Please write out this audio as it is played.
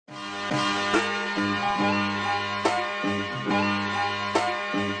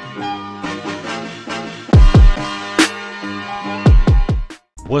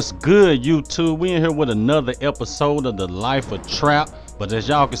What's good, YouTube? We in here with another episode of The Life of Trap. But as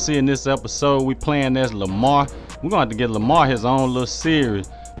y'all can see in this episode, we playing as Lamar. We're gonna have to get Lamar his own little series.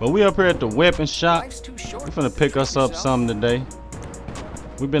 But we up here at the weapon shop. We're finna pick us up something today.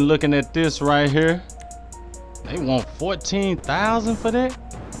 We've been looking at this right here. They want 14,000 for that?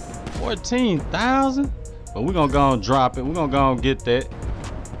 14,000? But we're gonna go and drop it. We're gonna go and get that.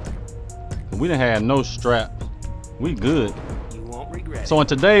 We didn't have no strap. We good. So in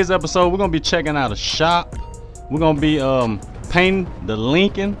today's episode, we're gonna be checking out a shop. We're gonna be painting the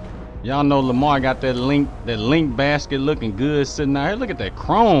Lincoln. Y'all know Lamar got that link basket looking good sitting out here. Look at that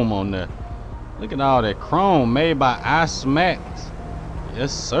chrome on there. Look at all that chrome made by iSmacks.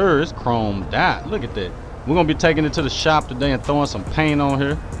 Yes sir, it's chromed out. Look at that. We're gonna be taking it to the shop today and throwing some paint on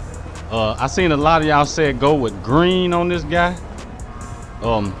here. I seen a lot of y'all said go with green on this guy.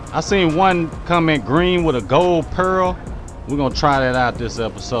 I seen one comment green with a gold pearl. We're gonna try that out this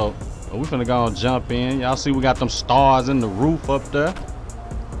episode. But we finna go and jump in. Y'all see we got them stars in the roof up there.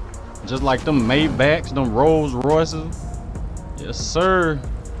 Just like them Maybachs, them Rolls Royces. Yes sir.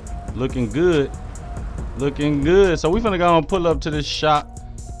 Looking good. Looking good. So we finna go and pull up to this shop.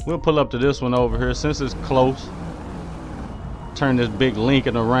 We'll pull up to this one over here since it's close. Turn this big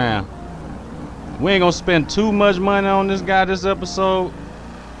Lincoln around. We ain't gonna spend too much money on this guy this episode.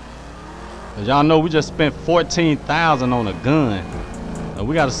 Cause y'all know we just spent 14,000 on a gun.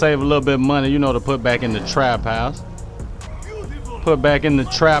 We gotta save a little bit of money, you know, to put back in the trap house. Put back in the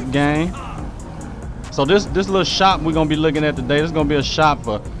trap game. So this little shop we're gonna be looking at today, this is gonna be a shop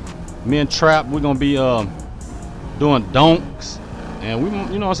for me and Trap. We're gonna be doing donks. And we,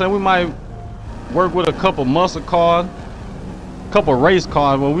 you know what I'm saying, we might work with a couple muscle cars, couple race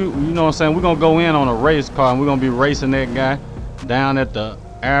cars. Well, we, you know what I'm saying, we're gonna go in on a race car and we're gonna be racing that guy down at the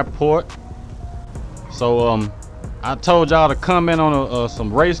airport. So I told y'all to comment on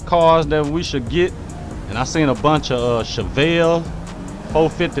some race cars that we should get, and I seen a bunch of Chevelle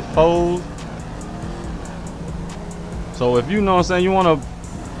 454s. So if you know what I'm saying, you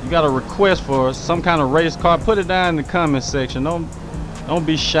got a request for some kind of race car, put it down in the comment section. Don't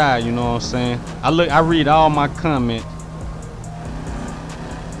be shy, you know what I'm saying. I read all my comments.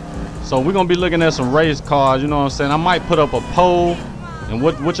 So we're gonna be looking at some race cars, you know what I'm saying. I might put up a poll, and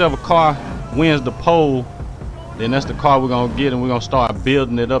whichever car wins the poll, then that's the car we're gonna get, and we're gonna start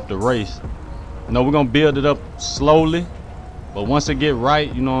building it up to race. You know, we're gonna build it up slowly, but once it get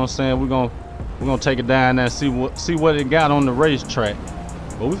right, you know what I'm saying, we're gonna take it down there and see what it got on the racetrack.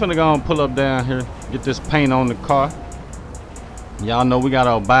 But we finna go and pull up down here, get this paint on the car. Y'all know we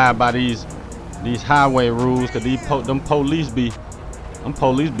gotta abide by these highway rules, cause them police be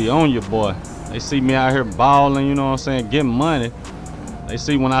on you, boy. They see me out here balling, you know what I'm saying, getting money. They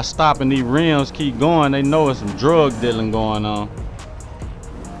see when I stop and these rims keep going, they know it's some drug dealing going on.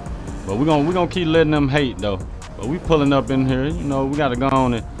 But we're gonna keep letting them hate though. But we pulling up in here, you know, we gotta go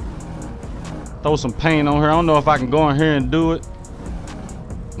on and throw some paint on here. I don't know if I can go in here and do it.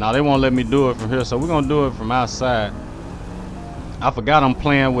 No, they won't let me do it from here, so we're gonna do it from outside. I forgot I'm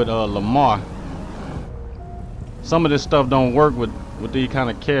playing with Lamar. Some of this stuff don't work with these kind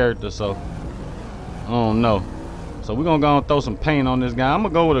of characters, so I don't know. So we're gonna go and throw some paint on this guy. I'm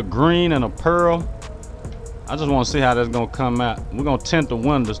gonna go with a green and a pearl. I just want to see how that's gonna come out. We're gonna tint the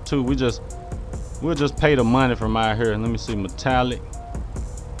windows too. We'll just pay the money from out here. Let me see, metallic.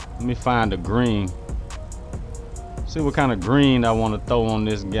 Let me find the green. See what kind of green I want to throw on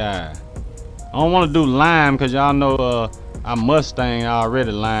this guy. I don't want to do lime because y'all know our Mustang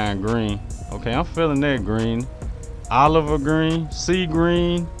already lime green. Okay, I'm feeling that green. Olive green, sea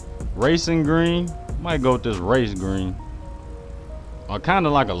green, racing green. Might go with this race green, or kind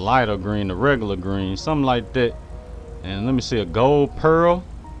of like a lighter green, a regular green, something like that. And let me see, a gold pearl.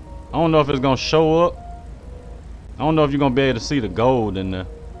 I don't know if it's gonna show up. I don't know if you're gonna be able to see the gold in there,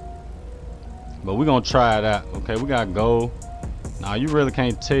 but we're gonna try it out. Okay, we got gold. Now you really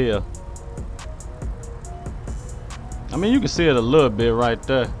can't tell. I mean, you can see it a little bit right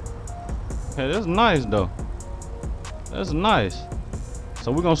there. Okay, that's nice though. That's nice.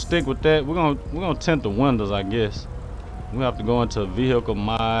 So we're gonna stick with that. We're gonna tint the windows, I guess. We have to go into a vehicle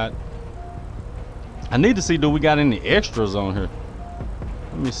mod. I need to see, do we got any extras on here?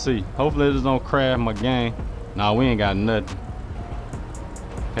 Let me see. Hopefully this don't crash my game. Nah, we ain't got nothing.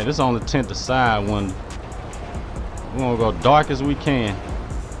 Okay, this only tint the side window. We're gonna go dark as we can.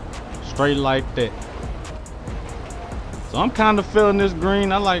 Straight like that. So I'm kind of feeling this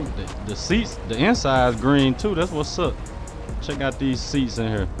green. I like the seats, the inside's green too. That's what's up. Check out these seats in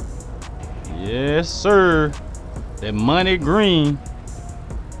here. Yes sir, that money green.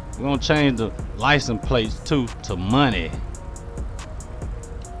 We're gonna change the license plates too to money.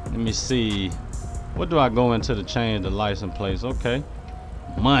 Let me see. What do I go into to change the license plates? Okay.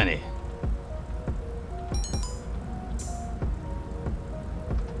 Money.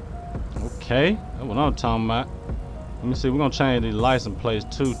 Okay. That's what I'm talking about. Let me see. We're going to change these license plates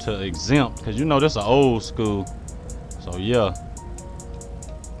too to exempt. Because you know this is old school. So yeah.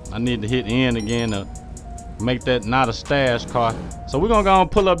 I need to hit N again to make that not a stash car. So we're going to go and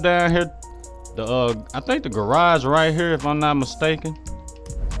pull up down here. I think the garage right here, if I'm not mistaken.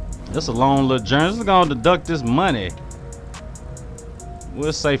 That's a long little journey. Let's go and deduct this money.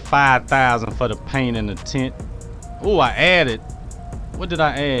 We'll say 5,000 for the paint and the tint. Oh, I added. What did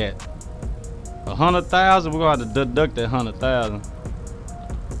I add? 100,000. We're gonna have to deduct that 100,000.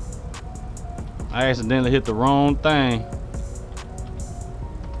 I accidentally hit the wrong thing.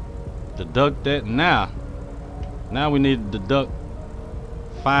 Deduct that now. Now we need to deduct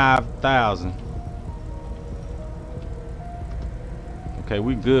 5,000. Okay,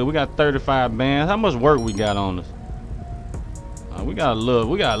 we good. We got 35 bands. How much work we got on us? We got a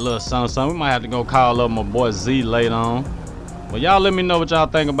little something. We might have to go call up my boy Z later on. Well, y'all let me know what y'all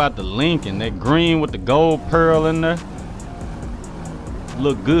think about the Lincoln. That green with the gold pearl in there.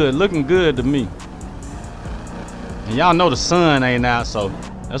 Look good, looking good to me. And y'all know the sun ain't out, so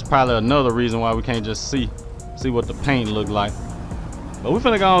that's probably another reason why we can't just see what the paint look like. But we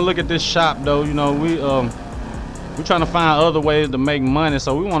finna go and look at this shop though. You know, we're trying to find other ways to make money,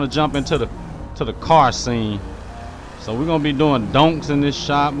 so we want to jump into the car scene. So we're gonna be doing donks in this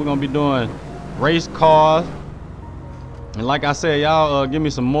shop. We're gonna be doing race cars, and like I said, y'all give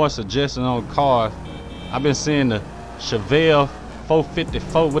me some more suggestions on cars. I've been seeing the Chevelle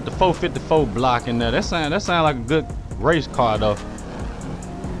 454 with the 454 block in there. That sound like a good race car though.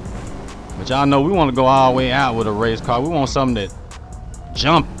 But y'all know we want to go all the way out with a race car. We want something that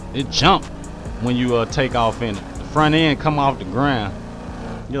jump when you take off in it. Front end come off the ground.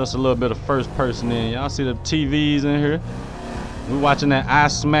 Give us a little bit of first person in. Y'all see the TVs in here. We watching that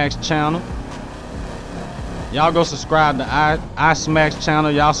iSmacks channel. Y'all go subscribe to iSmacks channel.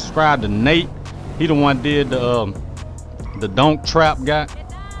 Y'all subscribe to Nate. He the one did the Donk trap guy.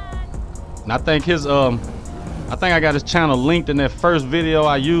 And I think I got his channel linked in that first video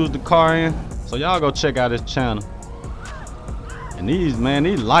I used the car in. So y'all go check out his channel. And these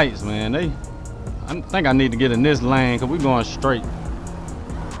lights, man, I think I need to get in this lane because we're going straight.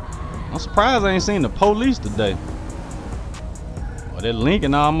 I'm surprised I ain't seen the police today. Well, that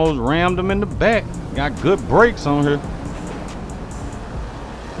Lincoln almost rammed him in the back. Got good brakes on here.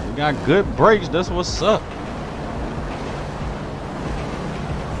 We got good brakes. That's what's up.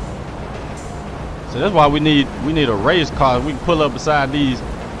 So that's why we need a race car. We can pull up beside these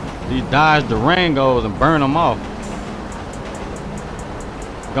Dodge Durangos and burn them off.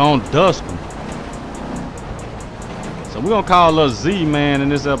 Gonna dust them. So we're gonna call us Z man in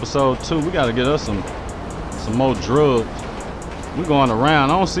this episode too. We gotta get us some more drugs. We're going around.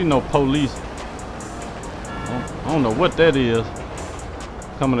 I don't see no police. I don't know what that is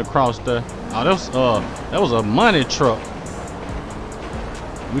coming across there. Oh, that was a money truck.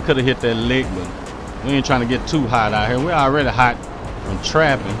 We could have hit that lick, but we ain't trying to get too hot out here. We're already hot from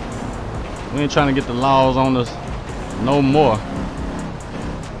trapping. We ain't trying to get the laws on us no more.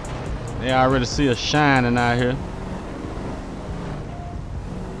 They already see us shining out here.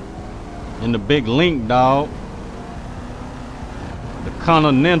 In the big link, dog. The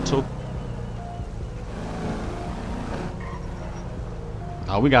Continental.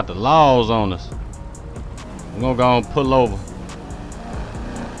 Oh, we got the laws on us. We're gonna go and pull over.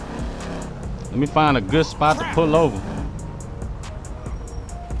 Let me find a good spot to pull over.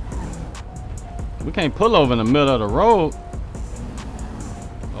 We can't pull over in the middle of the road.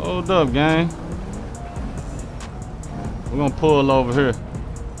 Hold up, gang. We're gonna pull over here.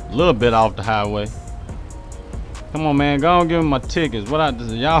 A little bit off the highway. Come on, man. Go and give me my tickets.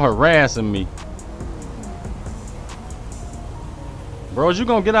 Y'all harassing me. Bros, you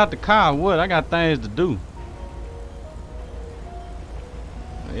gonna get out the car or what? I got things to do.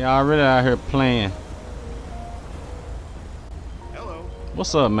 Y'all already out here playing. Hello.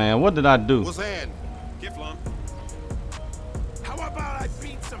 What's up, man? What did I do? What's that? How about I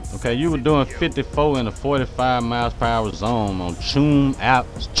beat some? Okay, you were doing 54 in a 45 miles per hour zone on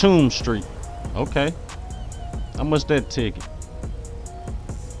Choom Street. Okay. How much that ticket?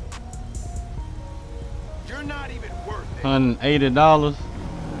 You're not even worth it. $180.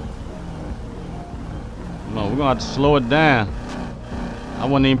 Come on, we're gonna have to slow it down. I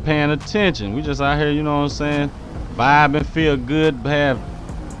wasn't even paying attention. We just out here, you know what I'm saying? Vibing, feel good, have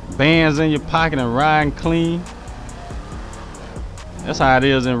bands in your pocket and riding clean. That's how it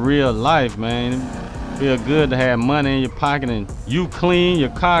is in real life, man. Feel good to have money in your pocket and you clean, your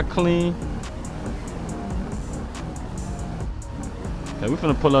car clean. Okay, we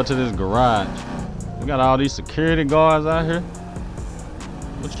finna pull up to this garage. We got all these security guards out here.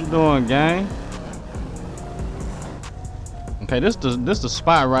 What you doing, gang? Okay, this the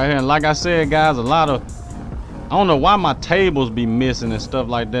spot right here. And like I said, guys, a lot of, I don't know why my tables be missing and stuff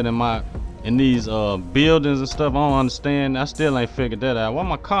like that in these buildings and stuff. I don't understand. I still ain't figured that out. Why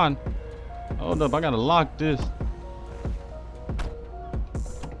my car? Hold up, I gotta lock this.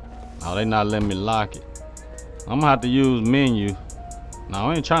 Oh, they not letting me lock it. I'm gonna have to use menu. No,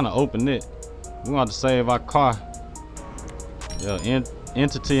 I ain't trying to open it. We're gonna have to save our car. Yeah,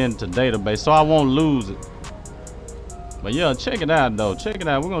 entity into database, so I won't lose it. But yeah, check it out though. Check it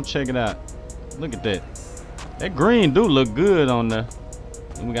out. We're gonna check it out. Look at that. That green do look good on there.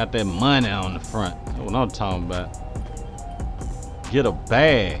 And we got that money on the front. That's what I'm talking about. Get a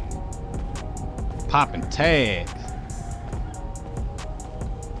bag. Popping tags.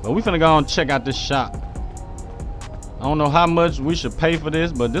 But we finna go and check out this shop. I don't know how much we should pay for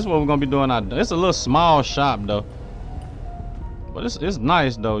this, but this is what we're gonna be doing. It's a little small shop though. But it's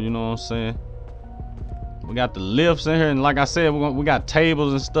nice though, you know what I'm saying? We got the lifts in here, and like I said, we got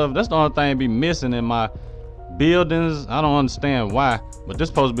tables and stuff. That's the only thing be missing in my buildings. I don't understand why, but this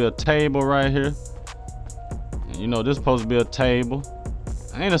supposed to be a table right here. And you know, this supposed to be a table.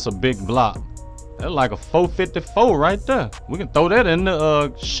 Ain't this a big block? That's like a 454 right there. We can throw that in the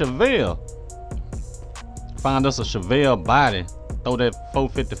Chevelle. Find us a Chevelle body. Throw that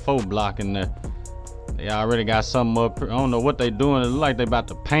 454 block in there. They already got something up here. I don't know what they doing. It look like they about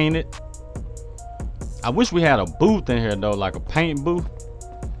to paint it. I wish we had a booth in here though, like a paint booth.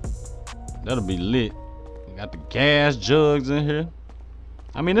 That'll be lit. We got the gas jugs in here.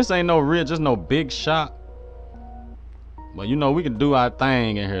 I mean, this ain't no real, just no big shop. But you know, we can do our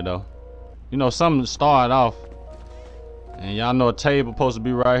thing in here though. You know, something to start off. And y'all know a table supposed to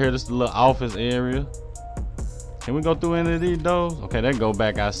be right here. This is the little office area. Can we go through any of these doors? Okay, that go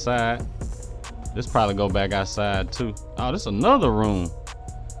back outside. This probably go back outside too. Oh, this is another room.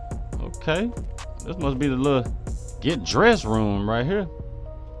 Okay. This must be the little get dressed room right here.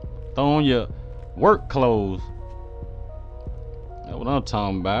 Throw on your work clothes. That's what I'm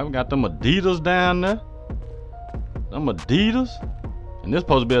talking about. We got them Adidas down there. Them Adidas. And this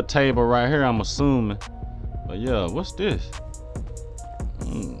supposed to be a table right here, I'm assuming. But yeah, what's this?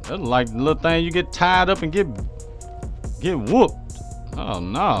 That's like the little thing you get tied up and get whooped. Oh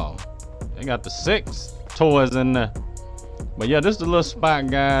no. They got the sex toys in there. But yeah, this is the little spot,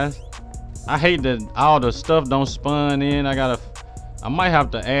 guys. I hate that all the stuff don't spawn in. I might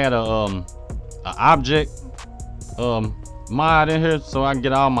have to add a object mod in here so I can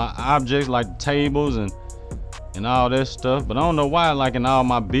get all my objects like the tables and all that stuff. But I don't know why, like in all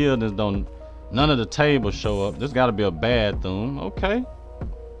my buildings, none of the tables show up. This got to be a bathroom. Okay.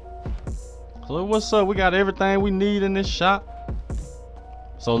 So what's up? We got everything we need in this shop.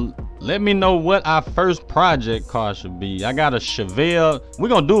 So let me know what our first project car should be. I got a Chevelle. We're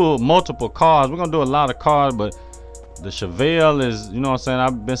gonna do multiple cars. We're gonna do a lot of cars, but the Chevelle is, you know what I'm saying?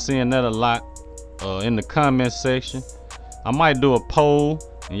 I've been seeing that a lot in the comment section. I might do a poll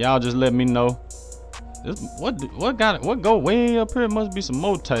and y'all just let me know. What go way up here? It must be some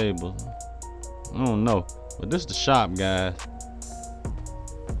more tables. I don't know, but this is the shop, guys.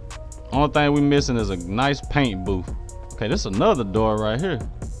 Only thing we missing is a nice paint booth. Okay, this is another door right here.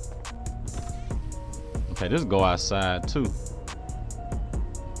 Okay, this go outside too.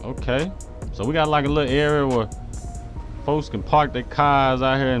 Okay, so we got like a little area where folks can park their cars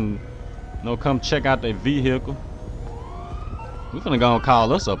out here and, you know, come check out their vehicle. We finna go and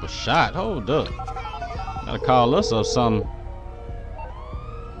call us up a shot. Hold up. Gotta call us up something.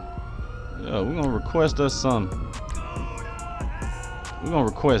 Yeah, we're gonna request us something. We're gonna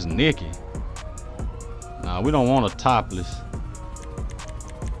request Nikki. Nah, we don't want a topless.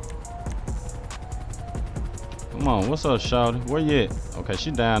 Come on, what's up, shawty? Where you at? Okay,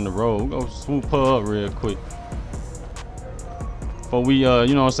 she down the road. We'll go swoop her up real quick. Before we, you know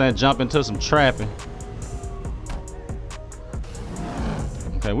what I'm saying, jump into some trapping.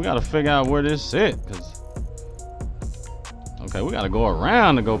 Okay, we gotta figure out where this is, cause okay, we gotta go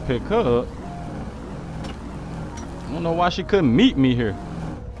around to go pick her up. I don't know why she couldn't meet me here.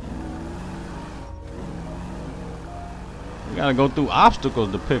 We gotta go through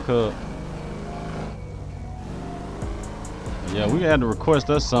obstacles to pick her up. Yeah, we had to request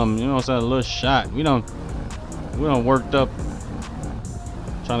us something, you know what I'm saying, a little shot. We done worked up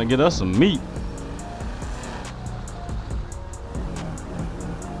trying to get us some meat.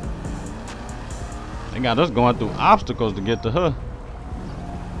 They got us going through obstacles to get to her.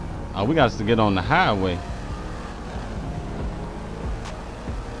 Oh, we got to get on the highway.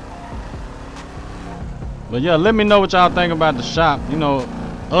 But yeah, let me know what y'all think about the shop. You know,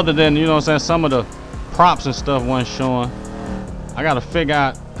 other than, you know what I'm saying, some of the props and stuff wasn't showing. I got to figure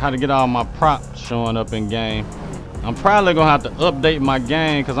out how to get all my props showing up in game. I'm probably going to have to update my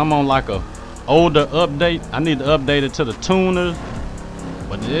game because I'm on like a older update. I need to update it to the tuners.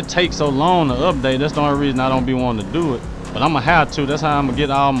 But it takes so long to update. That's the only reason I don't be wanting to do it. But I'm going to have to. That's how I'm going to get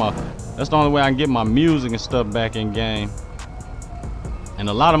all my... That's the only way I can get my music and stuff back in game. And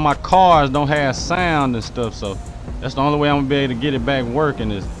a lot of my cars don't have sound and stuff. So that's the only way I'm going to be able to get it back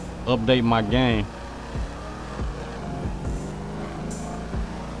working is update my game.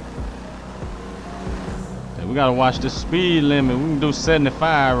 Okay, we got to watch the speed limit. We can do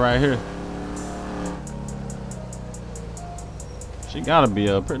 75 right here. She gotta be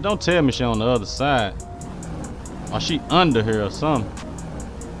up here. Don't tell me she on the other side. Or she under here or something.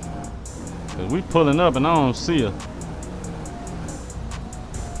 Cause we pulling up and I don't see her.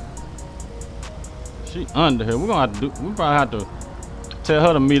 She under here. We're gonna have to do, we probably have to tell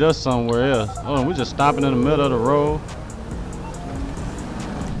her to meet us somewhere else. Hold on, we just stopping in the middle of the road.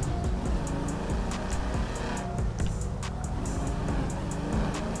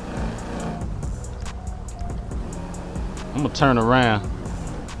 I'm gonna turn around.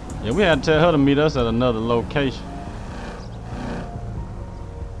 Yeah, we had to tell her to meet us at another location.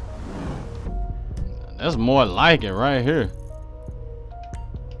 That's more like it right here.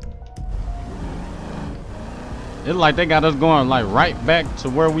 It's like they got us going like right back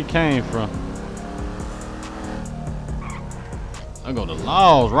to where we came from. I go to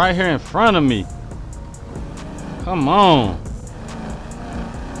Laws right here in front of me. Come on.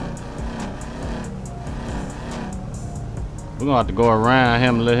 We're gonna have to go around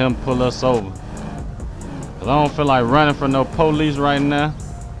him and let him pull us over. Cause I don't feel like running from no police right now.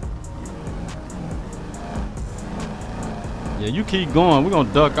 Yeah, you keep going. We're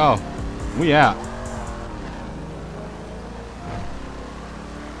gonna duck off. We out.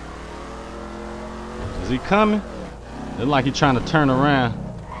 Is he coming? It's like he's trying to turn around.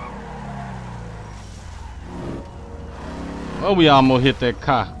 Oh, we almost hit that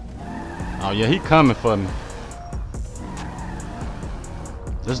car. Oh yeah, he coming for me.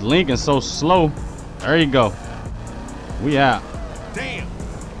 This Lincoln's so slow. There you go. We out. Damn.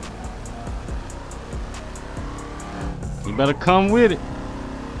 You better come with it.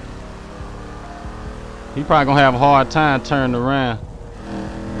 He probably gonna have a hard time turning around.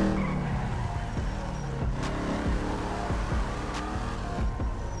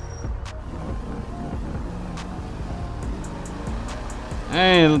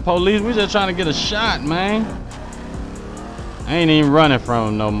 Hey, police, we just trying to get a shot, man. I ain't even running from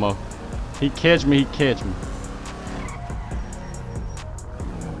him no more. He catch me, he catch me.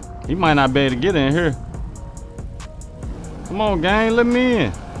 He might not be able to get in here. Come on, gang, let me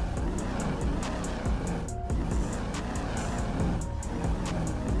in.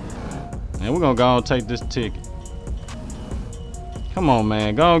 And we're gonna go and take this ticket. Come on,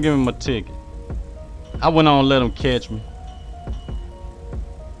 man, go and give him a ticket. I went on and let him catch me.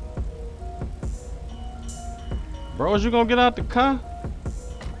 Bro, is you gonna get out the car?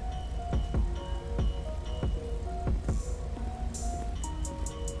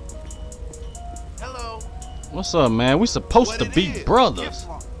 Hello. What's up, man? We supposed to be brothers.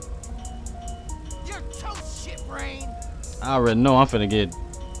 You're toast, shit brain. I already know I'm finna get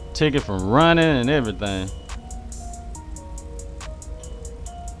ticket from running and everything.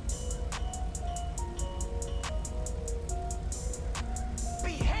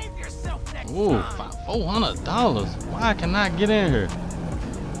 Behave yourself next Ooh, time. $400. Why can I get in here?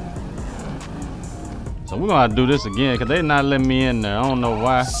 So we're gonna have to do this again because they not letting me in there. I don't know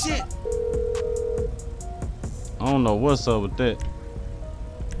why. Shit. I don't know what's up with that.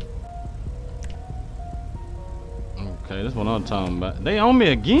 Okay, that's what I'm talking about. They on me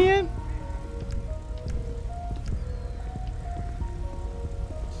again?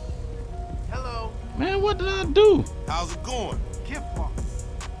 Hello. Man, what did I do? How's it going? Give up.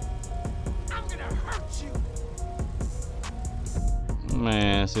 I'm gonna hurt you.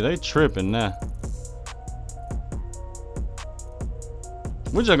 Man, see, they tripping now.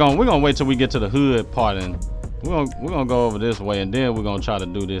 We're gonna wait till we get to the hood part and we're gonna go over this way and then we're gonna try to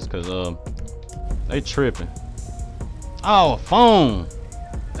do this because they tripping. Oh, a phone.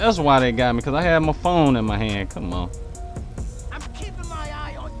 That's why they got me, because I had my phone in my hand. Come on. I'm keeping my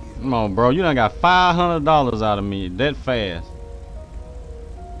eye on you. Come on, bro. You done got $500 out of me that fast.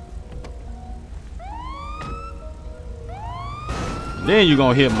 Then you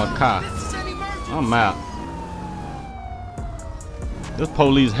gonna hit my car. This is an emergency. I'm out. This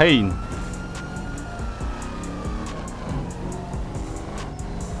police hating.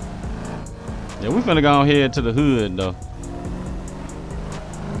 Yeah, we finna go ahead to the hood though.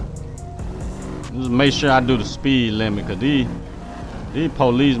 Just make sure I do the speed limit, cause these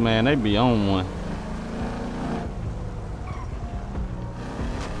police, man, they be on one.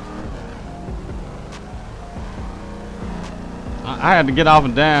 I had to get off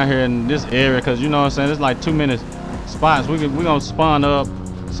and down here in this area, cause you know what I'm saying, there's like too many spots. We gonna spawn up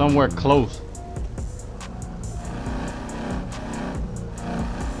somewhere close.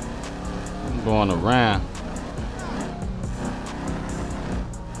 I'm going around.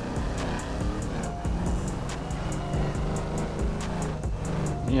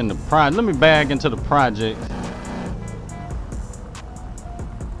 In the let me back into the project.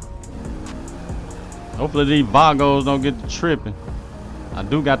 Hopefully these vagos don't get to tripping. I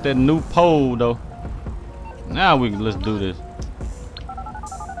do got that new pole though. Now let's do this.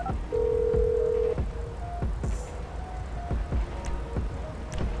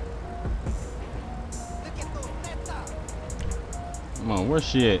 Come on, where's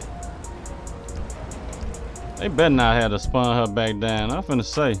she at? They better not have to spun her back down. I'm finna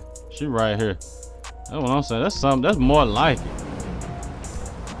say, she right here. That's what I'm saying. That's something. That's more like it.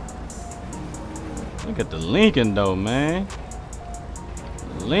 Look at the Lincoln though, man.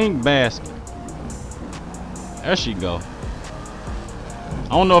 Link basket. There she go. I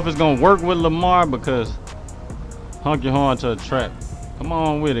don't know if it's gonna work with Lamar because honk your horn to a trap. Come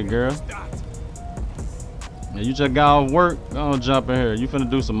on with it, girl. Yeah, you just got off work. Go on, jump in here. You finna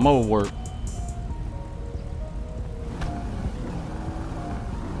do some more work.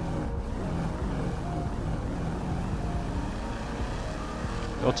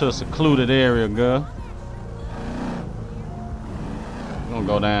 Go to a secluded area, girl. We're gonna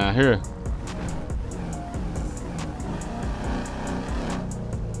go down here.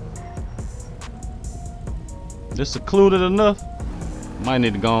 This secluded enough? Might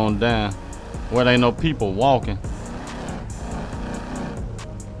need to go on down where there ain't no people walking.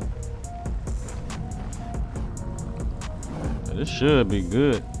 But this should be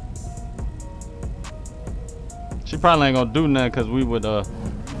good. She probably ain't gonna do nothing because we would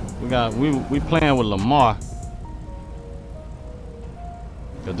we playing with Lamar.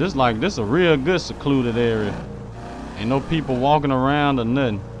 Cause this a real good secluded area. Ain't no people walking around or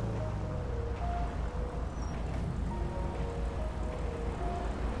nothing.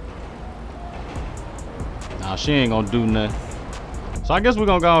 Nah, she ain't gonna do nothing. So I guess we're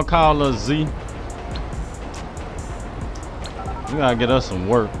gonna go and call her Z. We gotta get us some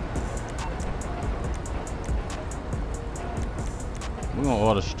work. We're gonna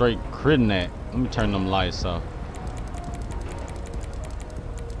order straight critting that. Let me turn them lights off.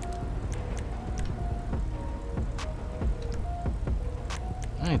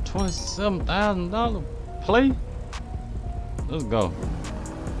 Dang, $27,000 play? Let's go.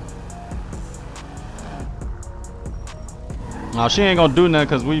 Now she ain't gonna do nothing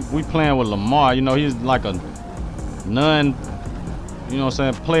because we playing with Lamar. You know, he's like a non, you know what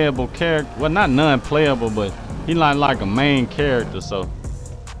I'm saying, playable character. Well, not non-playable, but he like a main character, so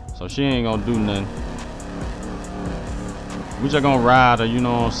she ain't gonna do nothing. We just gonna ride her, you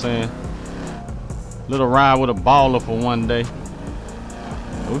know what I'm saying? Little ride with a baller for one day.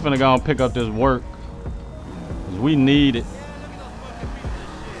 We finna go and pick up this work, cause we need it.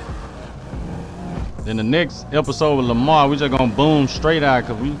 Then the next episode with Lamar, we just gonna boom straight out,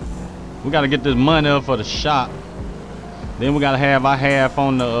 cause we gotta get this money up for the shop. Then we gotta have our half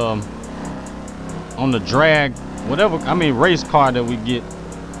on the drag, whatever, I mean race car that we get,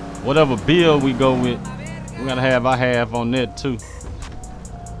 whatever build we go with, we gotta have our half on that too.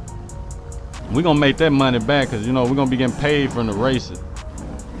 We gonna make that money back, cause you know we're gonna be getting paid from the races,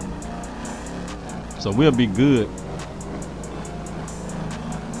 so we'll be good.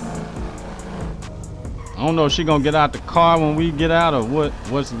 I don't know if she gonna get out the car when we get out or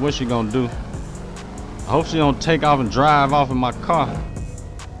what's she gonna do. I hope she don't take off and drive off in my car.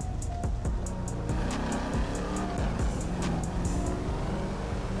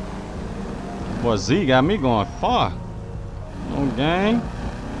 Boy, Z got me going far. No gang.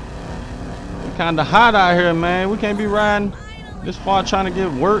 It's kinda hot out here, man. We can't be riding this far trying to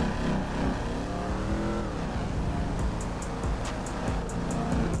get work.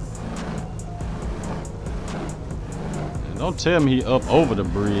 Don't tell me he up over the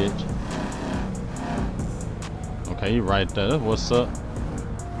bridge. Okay, he right there. That's what's up.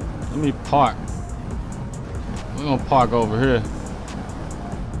 Let me park. We're gonna park over here.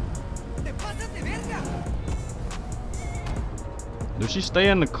 Did she stay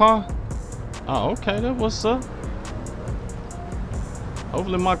in the car? Oh, okay, that's what's up.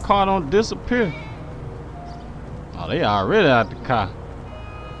 Hopefully my car don't disappear. Oh, they already out the car.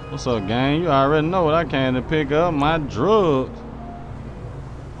 What's up, gang? You already know what I came to pick up. My drugs.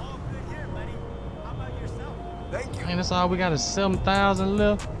 All good here, buddy. How about yourself? Thank you. Man, that's all we got is 7,000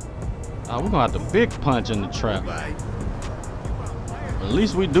 left. Oh, we're gonna have to big punch in the trap. Bye. At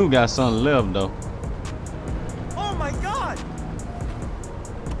least we do got something left, though. Oh my God!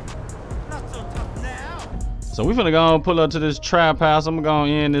 Not so tough now. So we finna go and pull up to this trap house. I'm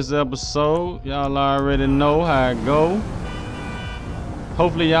gonna end this episode. Y'all already know how it go.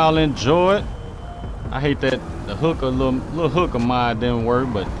 Hopefully y'all enjoy it. I hate that the hooker, little hooker mod didn't work,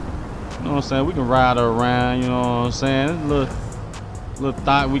 but you know what I'm saying? We can ride her around, you know what I'm saying? Little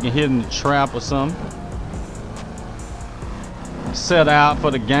thought we can hit in the trap or something. Set out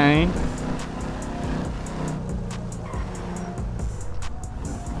for the game.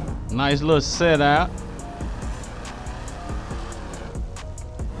 Nice little set out.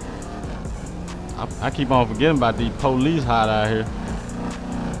 I keep on forgetting about these police hot out here.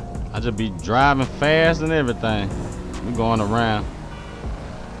 I just be driving fast and everything. We going around.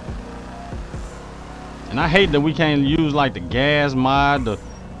 And I hate that we can't use like the gas mod, the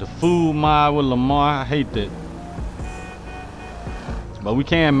food mod with Lamar. I hate that. But we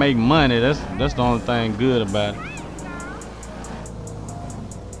can make money. That's the only thing good about it.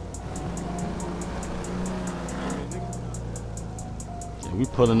 Yeah, we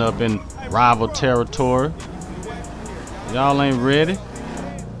pulling up in rival territory. Y'all ain't ready.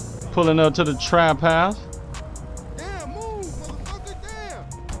 Pulling up to the trap house. Damn, move, motherfucker,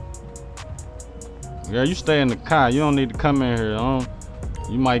 damn. Girl, you stay in the car. You don't need to come in here.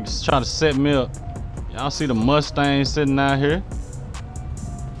 You might try to set me up. Y'all see the Mustang sitting out here.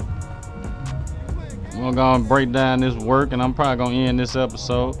 We're gonna break down this work, and I'm probably gonna end this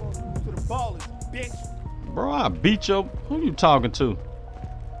episode. To the ballers, bitch. Bro, I beat your. Who you talking to?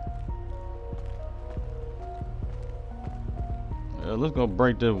 Yeah, let's go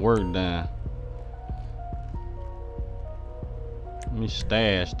break this work down. Let me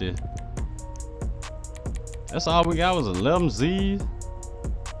stash this. That's all we got was 11 Z's.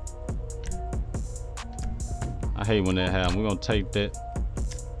 I hate when that happens. We're gonna take that.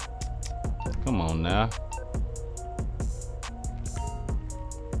 Come on now.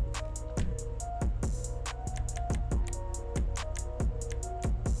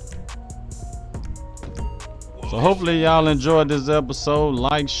 So hopefully y'all enjoyed this episode.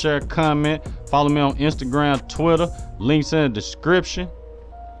 Like, share, comment. Follow me on Instagram, Twitter. Links in the description.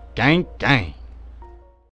 Gang, gang.